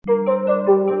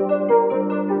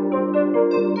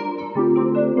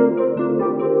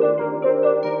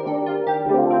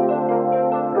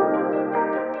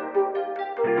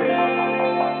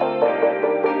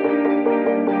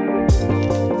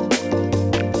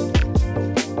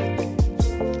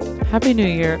Happy New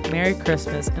Year, Merry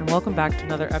Christmas, and welcome back to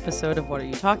another episode of What Are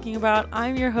You Talking About?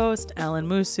 I'm your host, Alan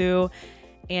Musu,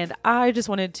 and I just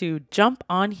wanted to jump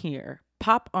on here,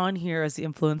 pop on here, as the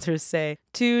influencers say,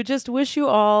 to just wish you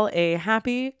all a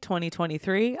happy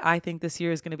 2023. I think this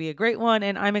year is going to be a great one,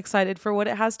 and I'm excited for what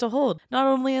it has to hold, not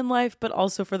only in life, but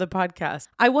also for the podcast.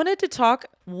 I wanted to talk,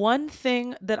 one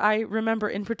thing that I remember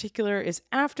in particular is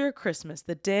after Christmas,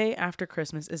 the day after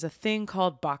Christmas, is a thing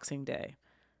called Boxing Day.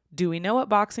 Do we know what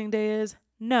Boxing Day is?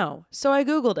 No. So I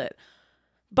Googled it.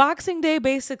 Boxing Day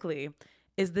basically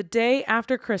is the day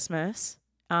after Christmas.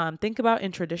 Think about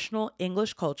in traditional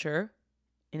English culture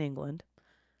in England,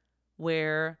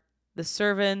 where the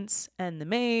servants and the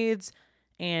maids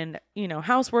and,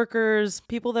 house workers,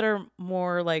 people that are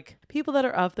more like people that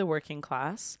are of the working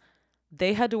class,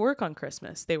 they had to work on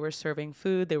Christmas. They were serving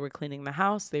food, they were cleaning the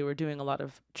house, they were doing a lot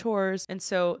of chores. And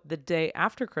so the day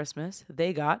after Christmas,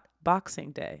 they got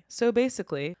Boxing Day. So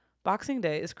basically, Boxing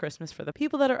Day is Christmas for the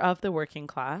people that are of the working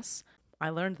class. I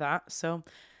learned that. So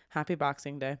happy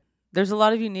Boxing Day. There's a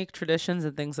lot of unique traditions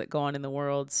and things that go on in the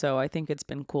world. So I think it's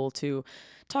been cool to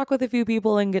talk with a few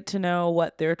people and get to know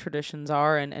what their traditions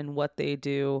are and what they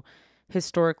do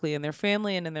historically in their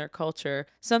family and in their culture.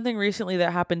 Something recently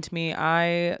that happened to me,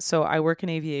 I work in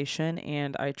aviation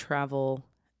and I travel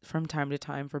from time to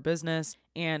time for business.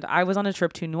 And I was on a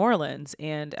trip to New Orleans.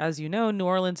 And as you know, New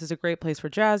Orleans is a great place for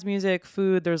jazz music,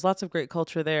 food. There's lots of great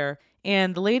culture there.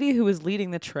 And the lady who was leading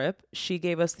the trip, she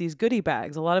gave us these goodie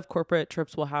bags. A lot of corporate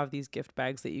trips will have these gift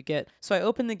bags that you get. So I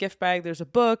opened the gift bag. There's a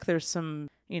book. There's some,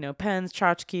 pens,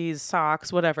 tchotchkes,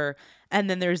 socks, whatever. And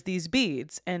then there's these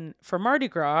beads. And for Mardi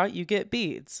Gras, you get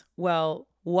beads. Well,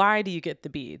 why do you get the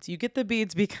beads? You get the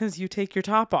beads because you take your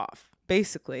top off,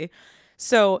 basically.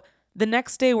 So the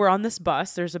next day we're on this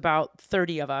bus. There's about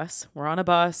 30 of us. We're on a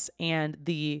bus, and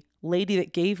the lady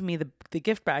that gave me the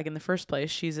gift bag in the first place,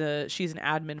 she's an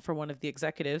admin for one of the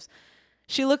executives.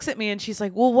 She looks at me and she's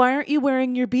like, "Well, why aren't you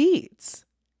wearing your beads?"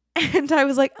 And I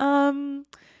was like,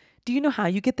 "Do you know how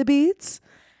you get the beads?"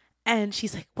 And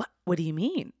she's like, What do you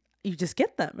mean? You just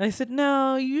get them?" And I said,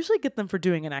 "No, you usually get them for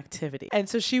doing an activity." And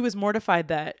so she was mortified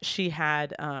that she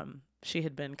had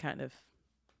been kind of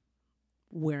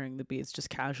wearing the beads just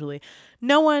casually.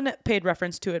 No one paid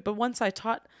reference to it, but once I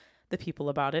taught the people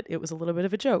about it, it was a little bit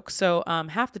of a joke. So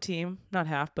half the team, not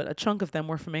half, but a chunk of them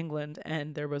were from England,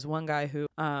 and there was one guy who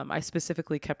I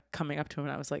specifically kept coming up to him,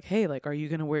 and I was like, "Hey, are you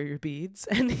gonna wear your beads?"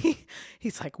 And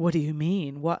he's like, "What do you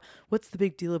mean? What's the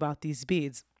big deal about these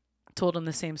beads?" Told him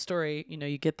the same story.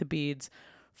 You get the beads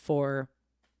for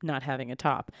not having a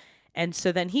top. And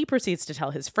so then he proceeds to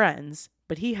tell his friends,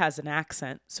 but he has an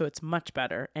accent, so it's much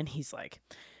better. And he's like,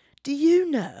 "Do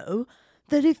you know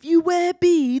that if you wear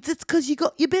beads, it's because you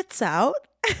got your bits out?"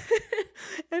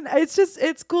 And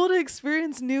it's cool to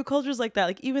experience new cultures like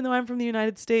that. Even though I'm from the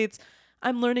United States,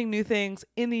 I'm learning new things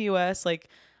in the US.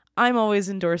 I'm always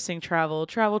endorsing travel,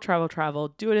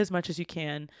 do it as much as you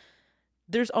can.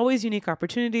 There's always unique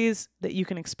opportunities that you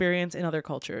can experience in other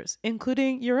cultures,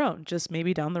 including your own, just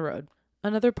maybe down the road.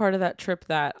 Another part of that trip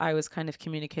that I was kind of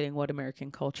communicating what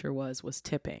American culture was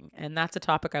tipping. And that's a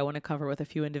topic I want to cover with a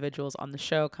few individuals on the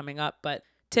show coming up. But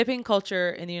tipping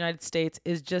culture in the United States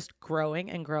is just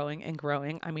growing and growing and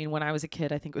growing. I mean, when I was a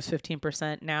kid, I think it was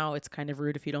 15%. Now it's kind of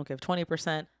rude if you don't give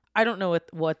 20%. I don't know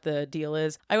what the deal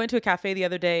is. I went to a cafe the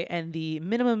other day, and the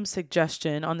minimum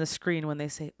suggestion on the screen when they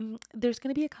say, "There's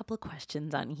going to be a couple of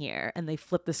questions on here," and they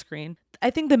flip the screen, I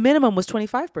think the minimum was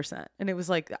 25%. And it was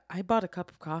like, I bought a cup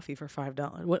of coffee for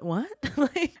 $5. What?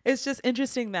 It's just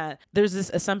interesting that there's this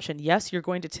assumption. Yes, you're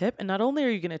going to tip. And not only are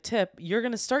you going to tip, you're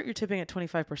going to start your tipping at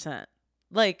 25%.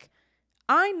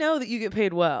 I know that you get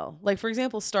paid well. For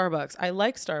example, Starbucks. I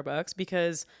like Starbucks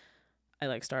because I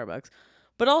like Starbucks.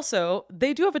 But also,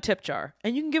 they do have a tip jar,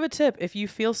 and you can give a tip if you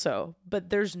feel so.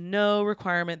 But there's no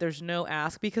requirement, there's no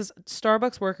ask, because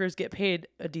Starbucks workers get paid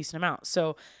a decent amount.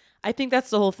 So I think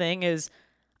that's the whole thing. Is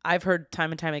I've heard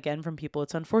time and time again from people,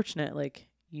 it's unfortunate.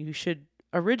 You should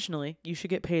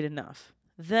get paid enough.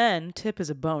 Then tip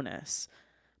is a bonus.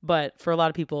 But for a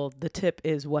lot of people, the tip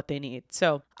is what they need.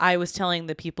 So I was telling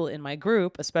the people in my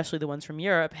group, especially the ones from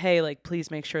Europe, "Hey,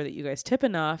 please make sure that you guys tip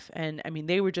enough." And I mean,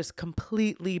 they were just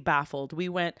completely baffled. We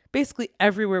went basically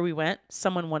everywhere we went,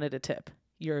 someone wanted a tip.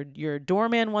 Your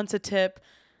doorman wants a tip.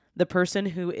 The person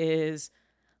who is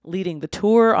leading the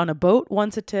tour on a boat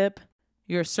wants a tip.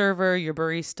 Your server, your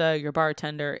barista, your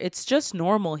bartender. It's just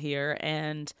normal here.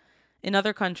 And In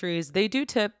other countries, they do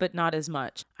tip, but not as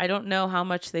much. I don't know how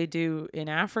much they do in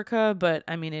Africa, but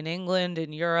I mean, in England,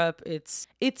 in Europe, it's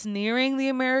nearing the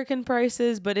American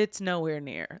prices, but it's nowhere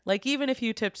near. Like, even if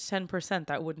you tipped 10%,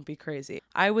 that wouldn't be crazy.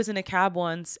 I was in a cab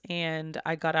once and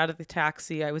I got out of the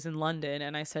taxi. I was in London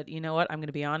and I said, you know what? I'm going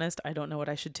to be honest. I don't know what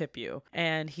I should tip you.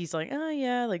 And he's like, oh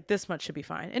yeah, like this much should be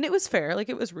fine. And it was fair. Like,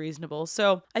 it was reasonable.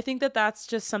 So I think that that's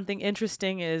just something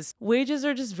interesting, is wages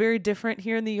are just very different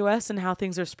here in the US and how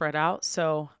things are spread out.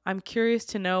 So I'm curious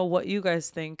to know what you guys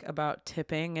think about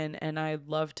tipping, and I'd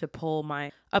love to poll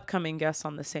my upcoming guests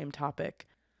on the same topic.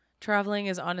 Traveling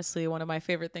is honestly one of my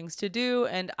favorite things to do,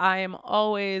 and I am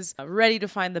always ready to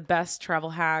find the best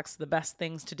travel hacks, the best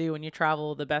things to do when you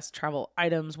travel, the best travel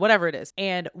items, whatever it is.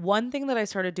 And one thing that I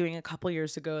started doing a couple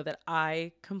years ago that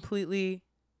I completely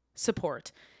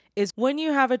support is when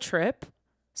you have a trip,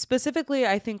 specifically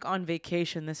I think on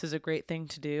vacation, this is a great thing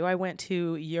to do. I went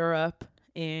to Europe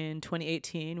in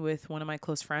 2018 with one of my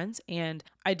close friends, and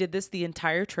I did this the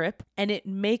entire trip, and it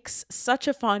makes such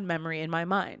a fond memory in my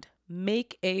mind.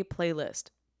 Make a playlist.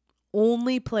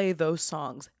 Only play those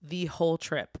songs the whole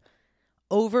trip,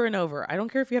 over and over. I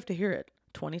don't care if you have to hear it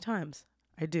 20 times.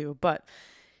 I do, but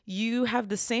you have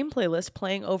the same playlist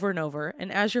playing over and over,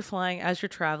 and as you're flying, as you're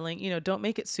traveling, don't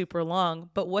make it super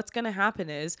long, but what's going to happen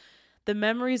is the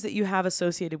memories that you have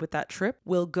associated with that trip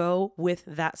will go with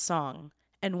that song.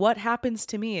 And what happens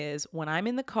to me is when I'm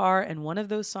in the car and one of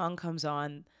those songs comes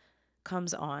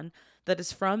on that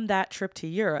is from that trip to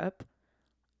Europe,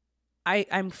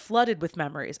 I'm flooded with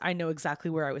memories. I know exactly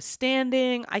where I was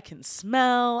standing. I can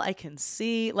smell, I can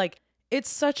see. Like, it's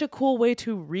such a cool way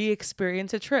to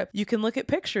re-experience a trip. You can look at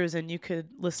pictures and you could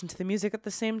listen to the music at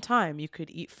the same time. You could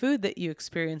eat food that you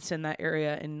experienced in that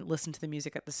area and listen to the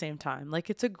music at the same time. Like,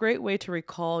 it's a great way to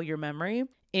recall your memory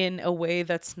in a way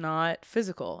that's not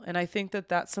physical. And I think that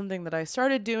that's something that I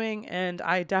started doing, and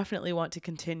I definitely want to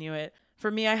continue it.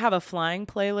 For me, I have a flying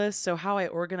playlist. So how I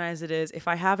organize it is if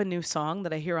I have a new song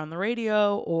that I hear on the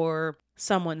radio or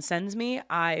someone sends me,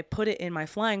 I put it in my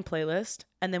flying playlist.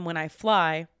 And then when I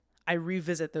fly, I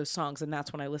revisit those songs, and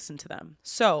that's when I listen to them.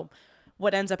 So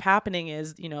what ends up happening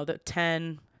is, the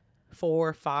 10,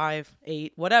 4, 5,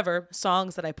 8, whatever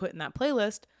songs that I put in that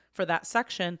playlist for that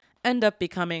section end up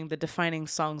becoming the defining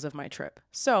songs of my trip.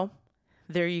 So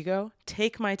there you go.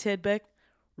 Take my tidbit,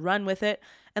 run with it,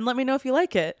 and let me know if you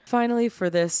like it. Finally, for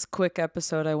this quick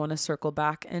episode, I want to circle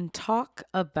back and talk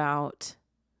about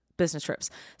business trips.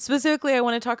 Specifically, I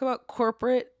want to talk about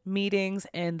corporate meetings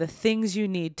and the things you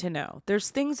need to know. There's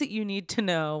things that you need to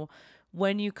know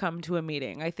when you come to a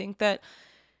meeting. I think that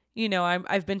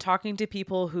I've been talking to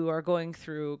people who are going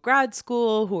through grad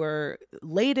school, who are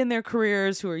late in their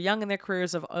careers, who are young in their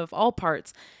careers of all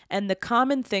parts. And the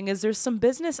common thing is there's some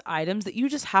business items that you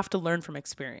just have to learn from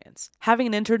experience.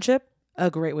 Having an internship, a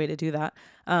great way to do that.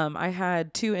 I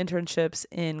had 2 internships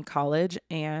in college,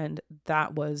 and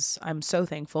I'm so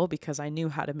thankful because I knew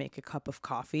how to make a cup of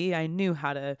coffee. I knew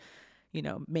how to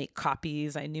make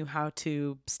copies. I knew how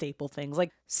to staple things,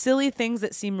 like silly things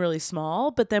that seem really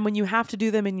small. But then when you have to do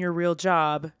them in your real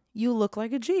job, you look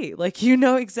like a G. Like, you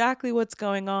know exactly what's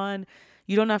going on.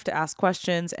 You don't have to ask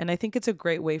questions. And I think it's a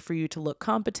great way for you to look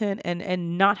competent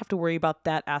and not have to worry about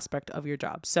that aspect of your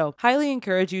job. So highly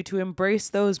encourage you to embrace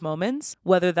those moments,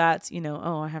 whether that's,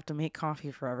 I have to make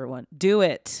coffee for everyone. Do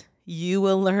it. You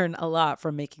will learn a lot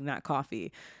from making that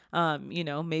coffee.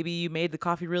 Maybe you made the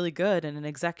coffee really good and an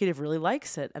executive really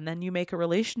likes it. And then you make a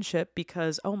relationship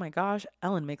because, oh my gosh,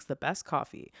 Ellen makes the best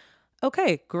coffee.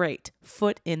 Okay, great.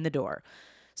 Foot in the door.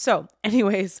 So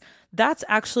anyways, that's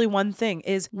actually one thing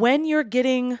is when you're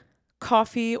getting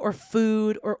coffee or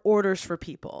food or orders for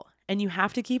people, and you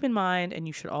have to keep in mind, and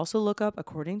you should also look up,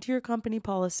 according to your company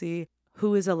policy,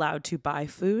 who is allowed to buy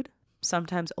food.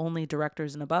 Sometimes only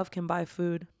directors and above can buy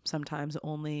food. Sometimes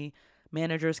only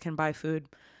managers can buy food.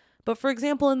 But for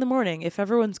example, in the morning, if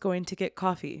everyone's going to get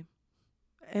coffee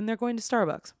and they're going to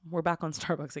Starbucks, we're back on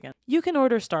Starbucks again. You can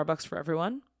order Starbucks for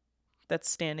everyone that's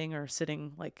standing or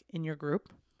sitting like in your group,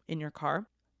 in your car.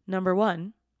 Number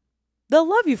 1, they'll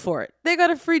love you for it. They got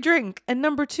a free drink. And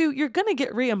number 2, you're going to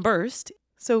get reimbursed.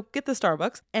 So get the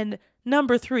Starbucks. And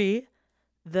number 3,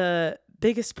 the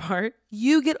biggest part,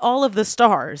 you get all of the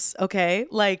stars. Okay.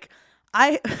 Like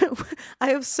I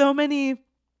have so many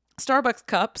Starbucks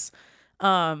cups,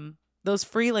 those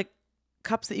free like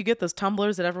cups that you get, those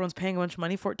tumblers that everyone's paying a bunch of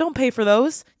money for. Don't pay for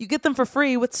those. You get them for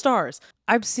free with stars.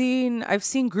 I've seen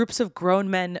groups of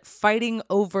grown men fighting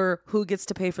over who gets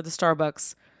to pay for the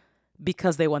Starbucks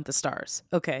because they want the stars.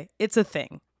 Okay, it's a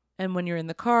thing. And when you're in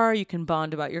the car, you can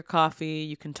bond about your coffee,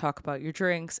 you can talk about your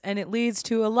drinks, and it leads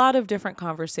to a lot of different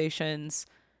conversations.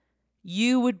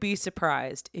 You would be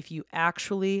surprised if you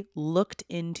actually looked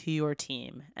into your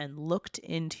team and looked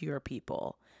into your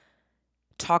people,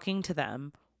 talking to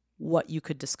them, what you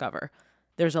could discover.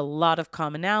 There's a lot of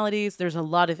commonalities. There's a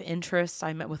lot of interests.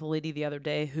 I met with a lady the other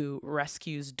day who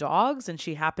rescues dogs, and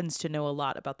she happens to know a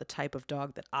lot about the type of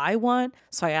dog that I want.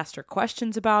 So I asked her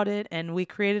questions about it, and we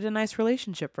created a nice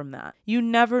relationship from that. You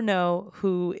never know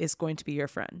who is going to be your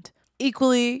friend.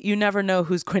 Equally, you never know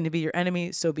who's going to be your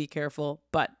enemy, so be careful,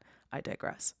 but I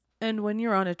digress. And when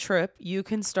you're on a trip, you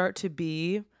can start to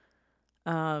be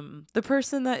the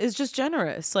person that is just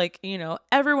generous. Like,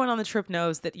 everyone on the trip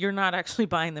knows that you're not actually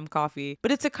buying them coffee,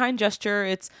 but it's a kind gesture.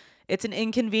 It's an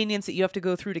inconvenience that you have to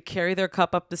go through to carry their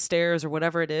cup up the stairs or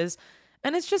whatever it is.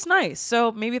 And it's just nice.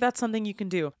 So maybe that's something you can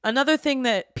do. Another thing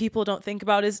that people don't think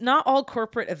about is not all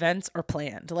corporate events are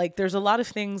planned. Like, there's a lot of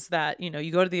things that,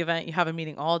 you go to the event, you have a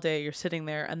meeting all day, you're sitting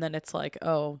there, and then it's like,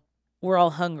 oh, we're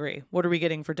all hungry. What are we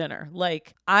getting for dinner?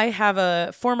 Like, I have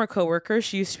a former coworker.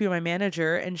 She used to be my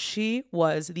manager, and she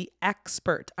was the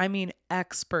expert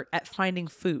at finding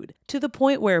food, to the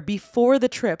point where before the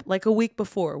trip, like a week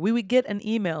before, we would get an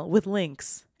email with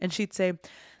links, and she'd say,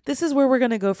 this is where we're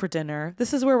going to go for dinner.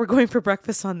 This is where we're going for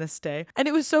breakfast on this day. And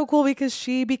it was so cool because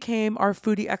she became our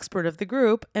foodie expert of the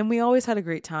group, and we always had a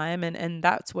great time, and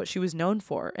that's what she was known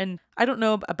for. And I don't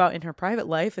know about in her private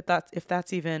life if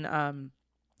that's even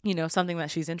something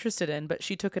that she's interested in, but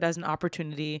she took it as an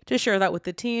opportunity to share that with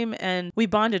the team, and we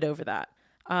bonded over that.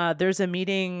 There's a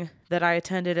meeting that I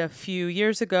attended a few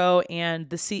years ago, and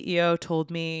the CEO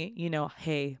told me,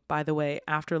 hey, by the way,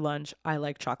 after lunch, I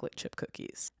like chocolate chip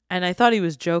cookies. And I thought he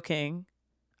was joking.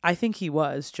 I think he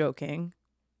was joking.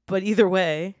 But either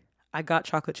way, I got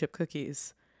chocolate chip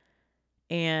cookies.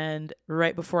 And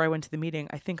right before I went to the meeting,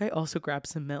 I think I also grabbed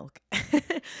some milk.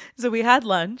 So we had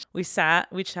lunch, we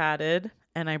sat, we chatted,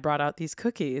 and I brought out these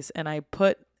cookies, and I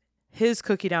put his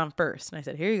cookie down first. And I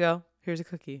said, here you go. Here's a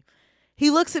cookie.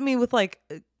 He looks at me with like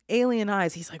alien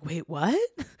eyes. He's like, wait, what?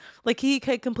 Like, he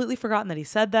had completely forgotten that he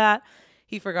said that.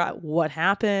 He forgot what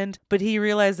happened, but he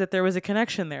realized that there was a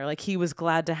connection there. Like, he was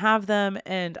glad to have them.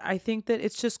 And I think that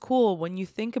it's just cool when you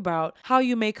think about how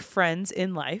you make friends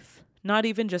in life, not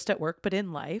even just at work, but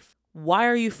in life. Why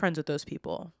are you friends with those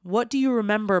people? What do you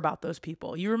remember about those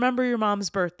people? You remember your mom's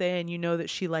birthday and you know that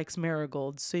she likes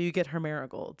marigolds, so you get her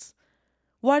marigolds.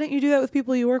 Why don't you do that with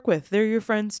people you work with? They're your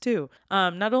friends too.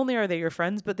 Not only are they your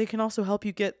friends, but they can also help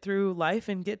you get through life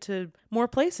and get to more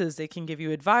places. They can give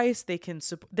you advice.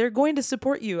 They're going to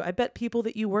support you. I bet people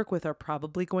that you work with are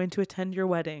probably going to attend your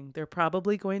wedding. They're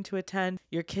probably going to attend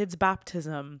your kid's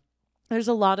baptism. There's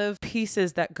a lot of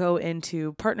pieces that go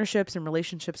into partnerships and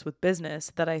relationships with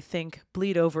business that I think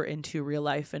bleed over into real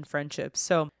life and friendships.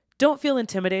 So don't feel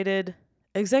intimidated.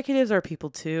 Executives are people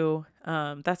too.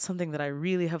 That's something that I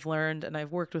really have learned, and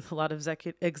I've worked with a lot of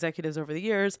executives over the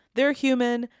years. They're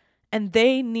human, and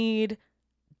they need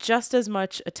just as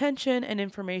much attention and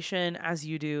information as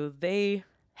you do. They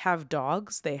have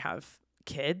dogs, they have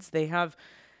kids, they have,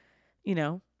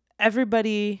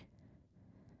 everybody.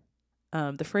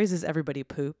 The phrase is everybody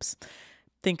poops.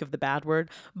 Think of the bad word,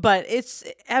 but it's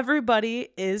everybody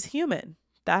is human.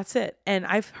 That's it. And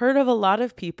I've heard of a lot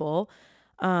of people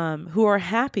who are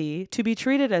happy to be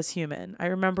treated as human. I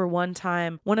remember one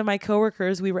time, one of my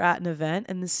coworkers, we were at an event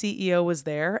and the CEO was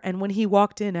there. And when he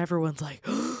walked in, everyone's like,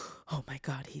 oh my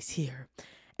God, he's here.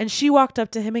 And she walked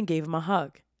up to him and gave him a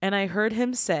hug. And I heard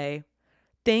him say,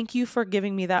 thank you for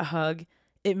giving me that hug.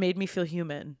 It made me feel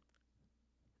human.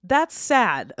 That's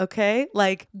sad, okay?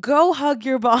 Like, go hug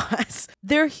your boss.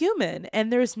 They're human,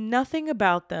 and there's nothing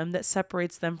about them that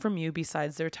separates them from you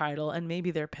besides their title and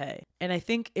maybe their pay. And I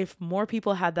think if more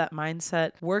people had that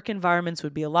mindset, work environments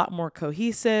would be a lot more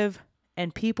cohesive,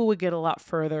 and people would get a lot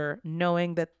further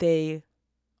knowing that they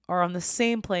are on the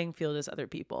same playing field as other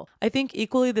people. I think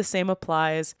equally the same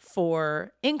applies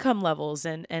for income levels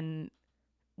and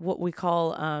what we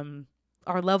call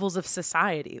our levels of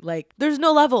society. Like, there's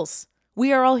no levels.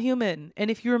 We are all human.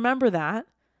 And if you remember that,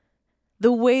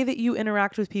 the way that you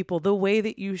interact with people, the way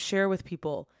that you share with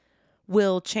people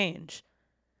will change.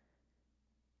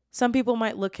 Some people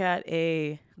might look at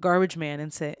a garbage man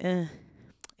and say,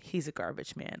 he's a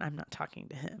garbage man. I'm not talking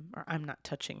to him, or I'm not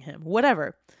touching him,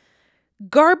 whatever.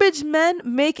 Garbage men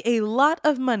make a lot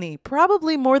of money,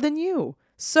 probably more than you.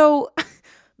 So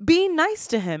be nice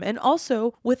to him. And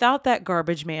also, without that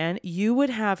garbage man, you would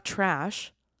have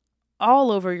trash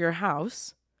all over your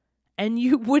house, and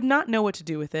you would not know what to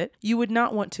do with it. You would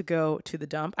not want to go to the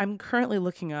dump. I'm currently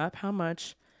looking up how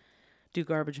much do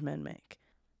garbage men make.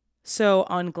 So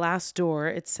on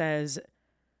Glassdoor, it says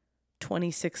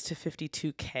 26 to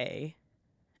 52K,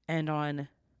 and on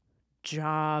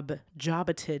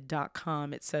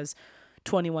jobatid.com, it says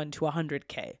 21 to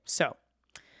 100K. So,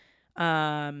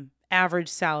 average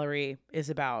salary is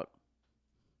about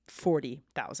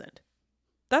 40,000.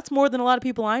 That's more than a lot of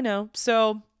people I know.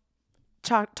 So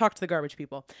talk to the garbage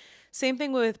people. Same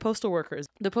thing with postal workers.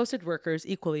 The posted workers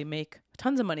equally make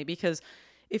tons of money because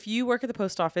if you work at the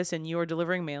post office and you are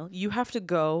delivering mail, you have to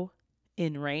go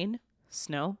in rain,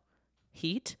 snow,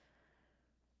 heat,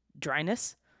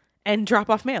 dryness, and drop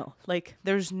off mail. Like,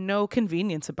 there's no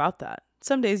convenience about that.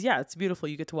 Some days, yeah, it's beautiful.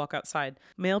 You get to walk outside.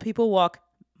 Mail people walk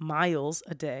miles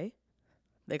a day.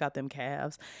 They got them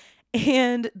calves.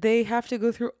 And they have to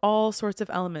go through all sorts of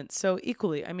elements. So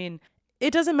equally, I mean,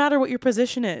 it doesn't matter what your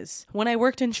position is. When I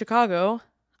worked in Chicago,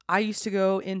 I used to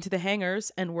go into the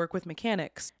hangars and work with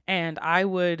mechanics. And I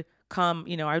would come,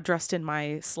 I dressed in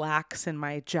my slacks and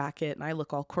my jacket and I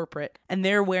look all corporate. And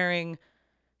they're wearing,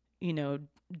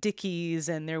 Dickies,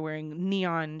 and they're wearing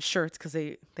neon shirts because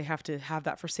they have to have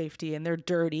that for safety, and they're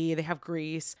dirty, they have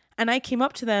grease. And I came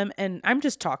up to them and I'm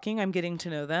just talking, I'm getting to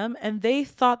know them, and they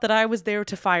thought that I was there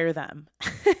to fire them.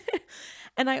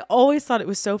 And I always thought it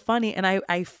was so funny. And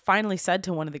I finally said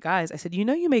to one of the guys, I said,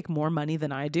 you make more money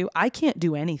than I do. I can't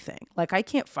do anything. Like, I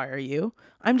can't fire you.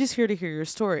 I'm just here to hear your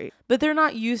story. But they're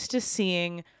not used to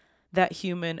seeing that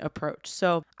human approach.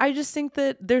 So I just think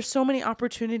that there's so many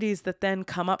opportunities that then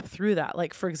come up through that.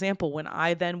 Like, for example, when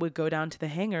I then would go down to the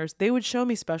hangars, they would show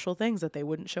me special things that they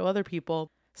wouldn't show other people.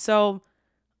 So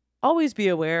always be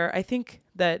aware. I think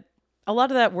that a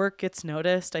lot of that work gets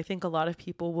noticed. I think a lot of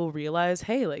people will realize,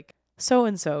 hey, like,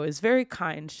 so-and-so is very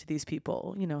kind to these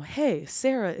people. Hey,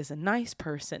 Sarah is a nice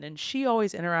person and she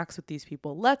always interacts with these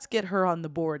people. Let's get her on the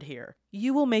board here.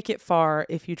 You will make it far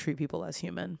if you treat people as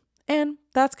human. And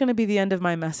that's going to be the end of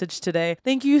my message today.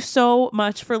 Thank you so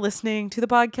much for listening to the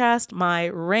podcast, my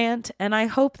rant, and I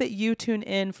hope that you tune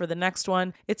in for the next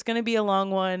one. It's going to be a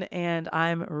long one, and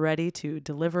I'm ready to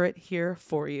deliver it here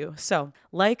for you. So,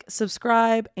 like,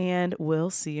 subscribe, and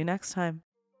we'll see you next time.